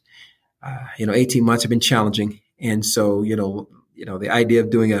past 18 months have been challenging, and so the idea of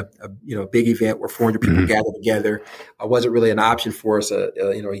doing a big event where 400 people mm-hmm. gather together wasn't really an option for us a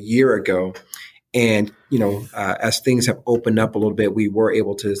year ago. And, as things have opened up a little bit, we were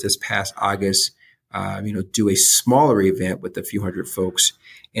able to this past August, do a smaller event with a few hundred folks.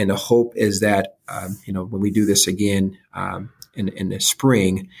 And the hope is that, when we do this again, in the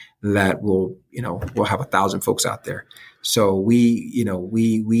spring, that we'll have 1,000 folks out there. So we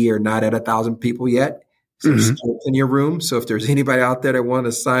are not at 1,000 people yet. So mm-hmm. there's still plenty of room. So if there's anybody out there that want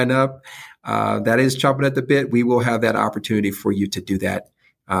to sign up, that is chomping at the bit, we will have that opportunity for you to do that.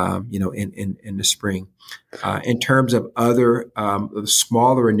 In the spring. In terms of other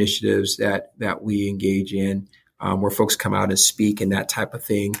smaller initiatives that we engage in, where folks come out and speak and that type of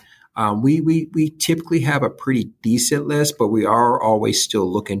thing, we typically have a pretty decent list, but we are always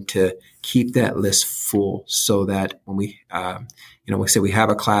still looking to keep that list full so that when we say we have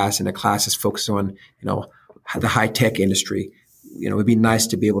a class and the class is focused on the high tech industry, it'd be nice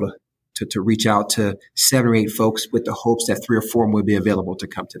to be able to reach out to 7 or 8 folks with the hopes that 3 or 4 would be available to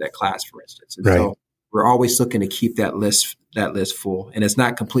come to that class, for instance. And so we're always looking to keep that list full. And it's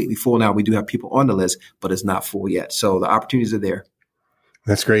not completely full now. We do have people on the list, but it's not full yet. So the opportunities are there.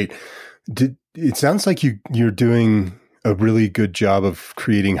 That's great. It sounds like you're doing a really good job of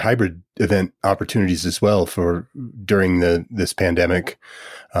creating hybrid event opportunities as well during this pandemic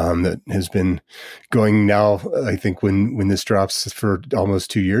that has been going now, I think when this drops, for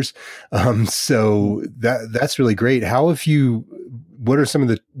almost 2 years. So that's really great. What are some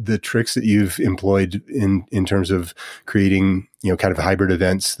of the tricks that you've employed in terms of creating, kind of hybrid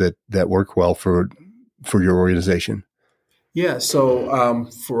events that work well for your organization? Yeah. So,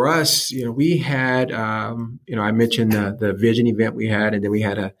 for us, we had, I mentioned the vision event we had, and then we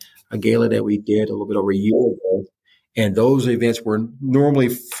had a gala that we did a little bit over a year ago. And those events were normally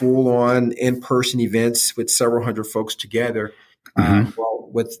full on in-person events with several hundred folks together. Mm-hmm.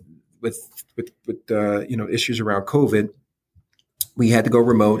 With issues around COVID, we had to go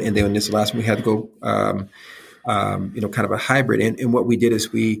remote. And then this last one, we had to go, kind of a hybrid. And what we did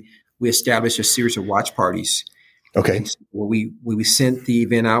is we established a series of watch parties. Okay. So we sent the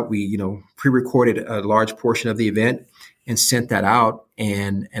event out. We, pre-recorded a large portion of the event and sent that out,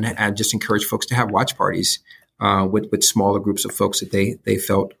 and I just encouraged folks to have watch parties with smaller groups of folks that they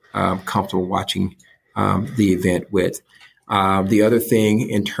felt comfortable watching the event with. The other thing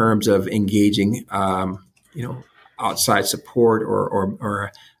in terms of engaging, outside support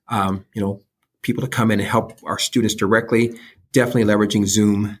or people to come in and help our students directly, definitely leveraging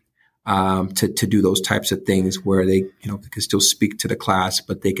Zoom. To do those types of things where they can still speak to the class,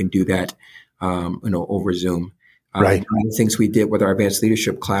 but they can do that, over Zoom. Right. One of the things we did with our advanced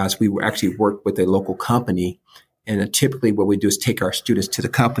leadership class, we actually worked with a local company, and typically what we do is take our students to the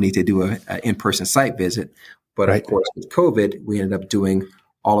company to do an in-person site visit. But Of course, with COVID, we ended up doing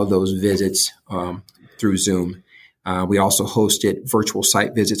all of those visits through Zoom. We also hosted virtual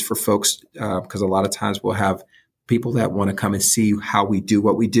site visits for folks because a lot of times we'll have people that want to come and see how we do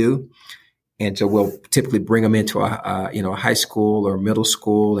what we do. And so we'll typically bring them into a high school or middle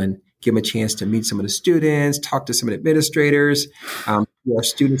school and give them a chance to meet some of the students, talk to some of the administrators, our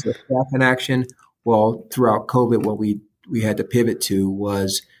students are staff in action. Well, throughout COVID, what we had to pivot to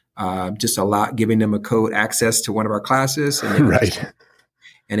was just giving them a code access to one of our classes. And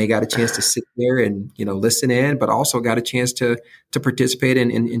and they got a chance to sit there and, listen in, but also got a chance to participate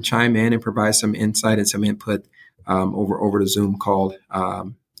and chime in and provide some insight and some input over the Zoom call.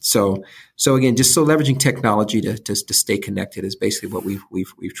 So again, just leveraging technology to stay connected is basically what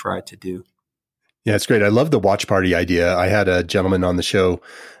we've tried to do. Yeah, it's great. I love the watch party idea. I had a gentleman on the show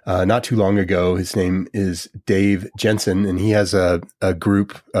not too long ago. His name is Dave Jensen, and he has a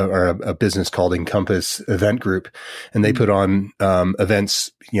group or a business called Encompass Event Group, and they put on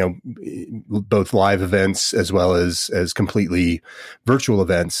events, both live events as well as completely virtual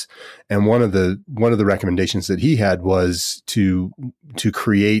events. And one of the recommendations that he had was to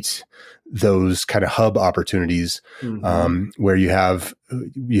create those kind of hub opportunities, where you have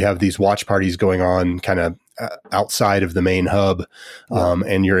these watch parties going on kind of outside of the main hub,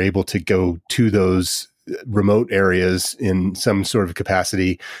 and you're able to go to those remote areas in some sort of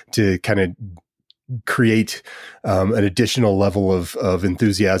capacity to kind of create an additional level of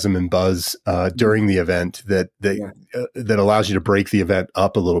enthusiasm and buzz during the event that allows you to break the event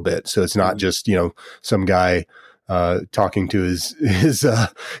up a little bit. So it's not just some guy talking to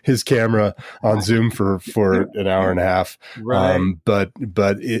his camera on Zoom for an hour and a half. Right. But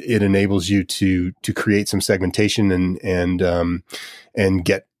it enables you to create some segmentation and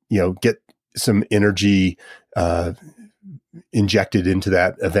get some energy injected into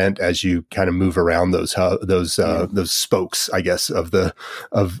that event as you kind of move around those spokes, I guess, of the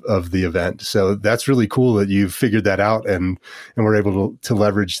event. So that's really cool that you've figured that out and we're able to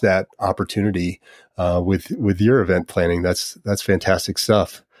leverage that opportunity with your event planning. That's fantastic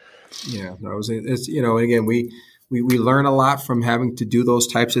stuff. Yeah, it's again, we learn a lot from having to do those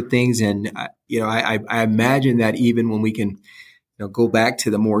types of things, and I imagine that even when we can go back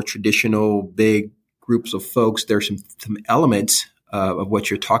to the more traditional big groups of folks, there's some elements of what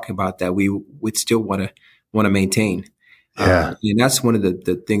you're talking about that we would still want to maintain. Yeah, and that's one of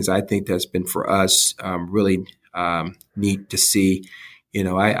the things I think that's been for us really neat to see.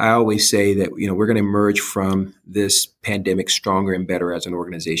 I always say that, we're going to emerge from this pandemic stronger and better as an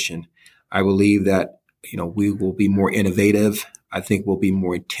organization. I believe that, we will be more innovative. I think we'll be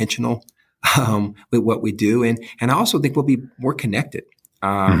more intentional with what we do. And I also think we'll be more connected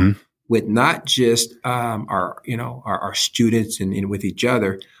with not just our students and with each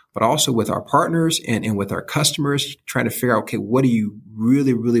other, but also with our partners and with our customers, trying to figure out, okay, what do you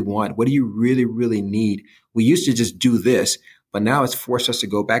really, really want? What do you really, really need? We used to just do this. But now it's forced us to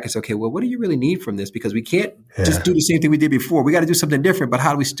go back and say, okay, well, what do you really need from this? Because we can't just do the same thing we did before. We got to do something different. But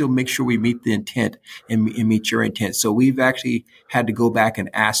how do we still make sure we meet the intent and meet your intent? So we've actually had to go back and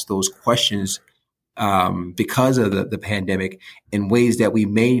ask those questions because of the pandemic in ways that we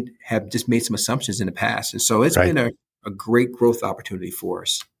may have just made some assumptions in the past. And so it's been a great growth opportunity for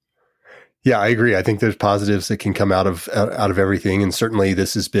us. Yeah, I agree. I think there's positives that can come out of everything, and certainly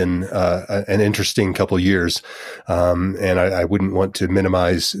this has been an interesting couple of years. And I wouldn't want to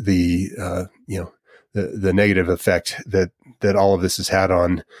minimize the negative effect that all of this has had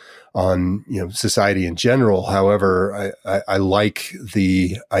on society in general. However, I like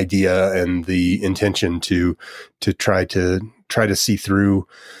the idea and the intention to try to see through.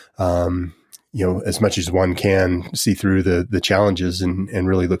 As much as one can see through the challenges and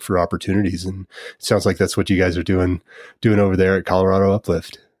really look for opportunities. And it sounds like that's what you guys are doing over there at Colorado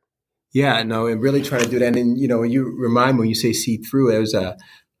Uplift. Yeah, no, and really trying to do that. And, you remind me when you say see through, it was I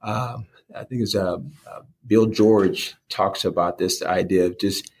think it's Bill George talks about this idea of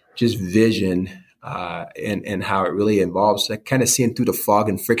just vision and how it really involves like kind of seeing through the fog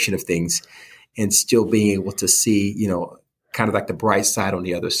and friction of things and still being able to see, kind of like the bright side on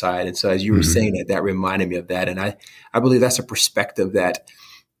the other side. And so as you were saying that reminded me of that. And I believe that's a perspective that,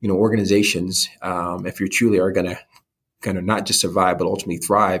 organizations, if you truly are going to not just survive, but ultimately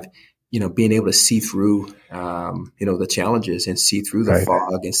thrive, being able to see through, the challenges and see through the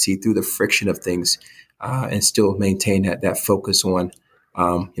fog and see through the friction of things, and still maintain that focus on,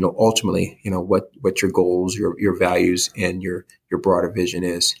 ultimately, what your goals, your values and your broader vision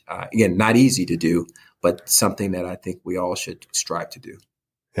is. Again, not easy to do, but something that I think we all should strive to do.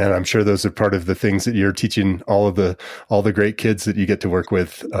 And I'm sure those are part of the things that you're teaching all the great kids that you get to work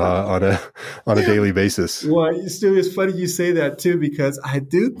with on a daily basis. Well, Stu, it's funny you say that too, because I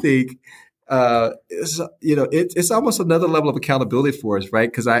do think it's almost another level of accountability for us,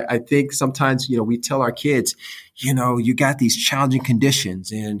 right? Because I think sometimes we tell our kids, you got these challenging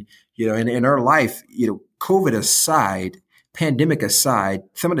conditions, and in our life, COVID aside, pandemic aside,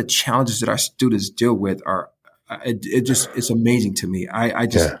 some of the challenges that our students deal with are, it's amazing to me.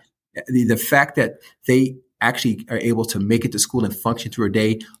 The fact that they actually are able to make it to school and function through a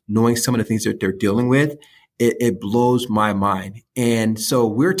day, knowing some of the things that they're dealing with, it blows my mind. And so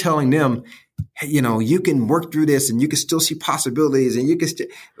we're telling them, you can work through this and you can still see possibilities, and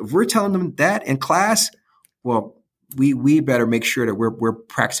if we're telling them that in class, well, we better make sure that we're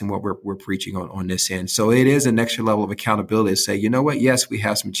practicing what we're preaching on this end. So it is an extra level of accountability to say, you know what? Yes, we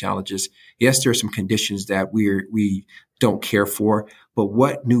have some challenges. Yes, there are some conditions that we don't care for, but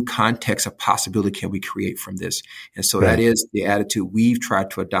what new context of possibility can we create from this? And so that is the attitude we've tried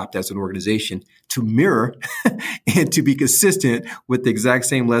to adopt as an organization to mirror and to be consistent with the exact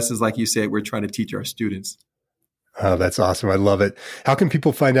same lessons, like you said, we're trying to teach our students. Oh, that's awesome. I love it. How can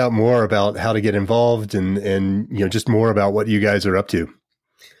people find out more about how to get involved and just more about what you guys are up to?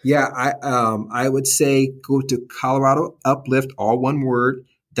 Yeah, I would say go to Colorado Uplift, all one word,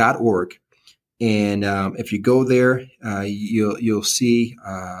 .org. And if you go there, you'll see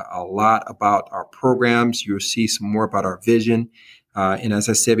a lot about our programs. You'll see some more about our vision. And as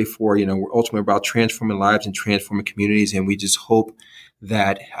I said before, we're ultimately about transforming lives and transforming communities. And we just hope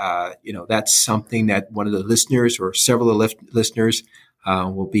that, that's something that one of the listeners or several of the listeners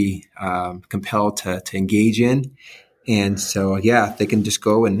will be compelled to engage in. And so, they can just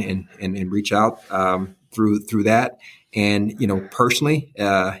go and reach out through that. And, personally,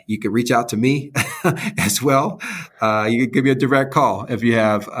 you could reach out to me as well. You could give me a direct call if you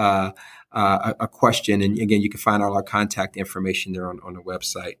have a question. And again, you can find all our contact information there on the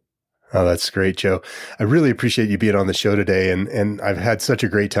website. Oh, that's great, Joe. I really appreciate you being on the show today. And I've had such a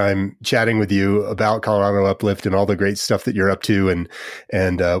great time chatting with you about Colorado Uplift and all the great stuff that you're up to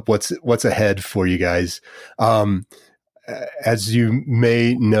and what's ahead for you guys. As you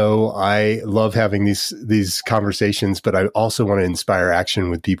may know, I love having these conversations, but I also want to inspire action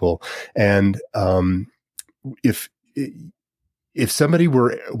with people. And if somebody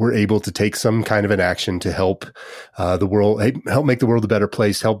were able to take some kind of an action to help the world, help make the world a better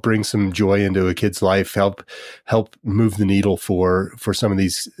place, help bring some joy into a kid's life, help move the needle for some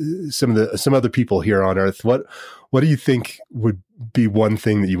other people here on Earth, what do you think would be one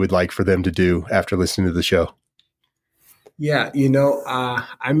thing that you would like for them to do after listening to the show? Yeah,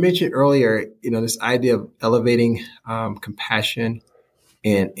 I mentioned earlier, this idea of elevating compassion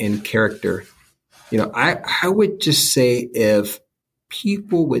and character. I would just say if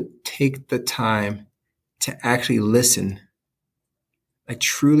people would take the time to actually listen, like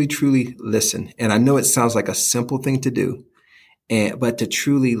truly, truly listen. And I know it sounds like a simple thing to do, but to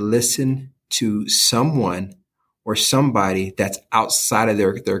truly listen to someone or somebody that's outside of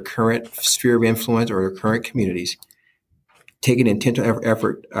their current sphere of influence or their current communities, making an intentional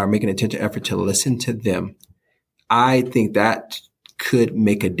effort to listen to them. I think that could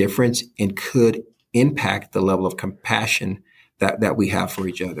make a difference and could impact the level of compassion that we have for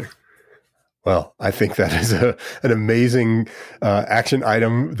each other. Well, I think that is an amazing action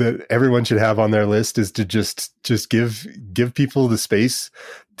item that everyone should have on their list, is to just give people the space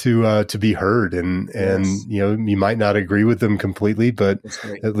to be heard. And you might not agree with them completely, but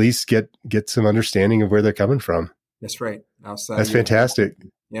at least get some understanding of where they're coming from. That's right. That's fantastic.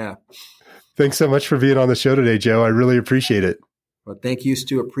 Yeah. Thanks so much for being on the show today, Joe. I really appreciate it. Well, thank you,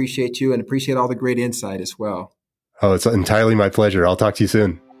 Stu. Appreciate you and appreciate all the great insight as well. Oh, it's entirely my pleasure. I'll talk to you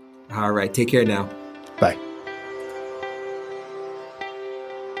soon. All right. Take care now. Bye.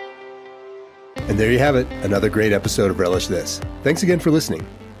 And there you have it. Another great episode of Relish This. Thanks again for listening.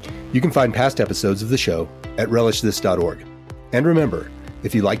 You can find past episodes of the show at relishthis.org. And remember,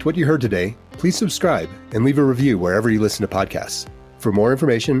 if you liked what you heard today, please subscribe and leave a review wherever you listen to podcasts. For more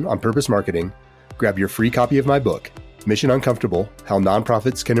information on purpose marketing, grab your free copy of my book, Mission Uncomfortable: How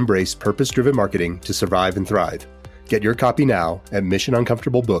Nonprofits Can Embrace Purpose-Driven Marketing to Survive and Thrive. Get your copy now at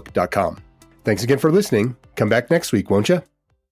missionuncomfortablebook.com. Thanks again for listening. Come back next week, won't you?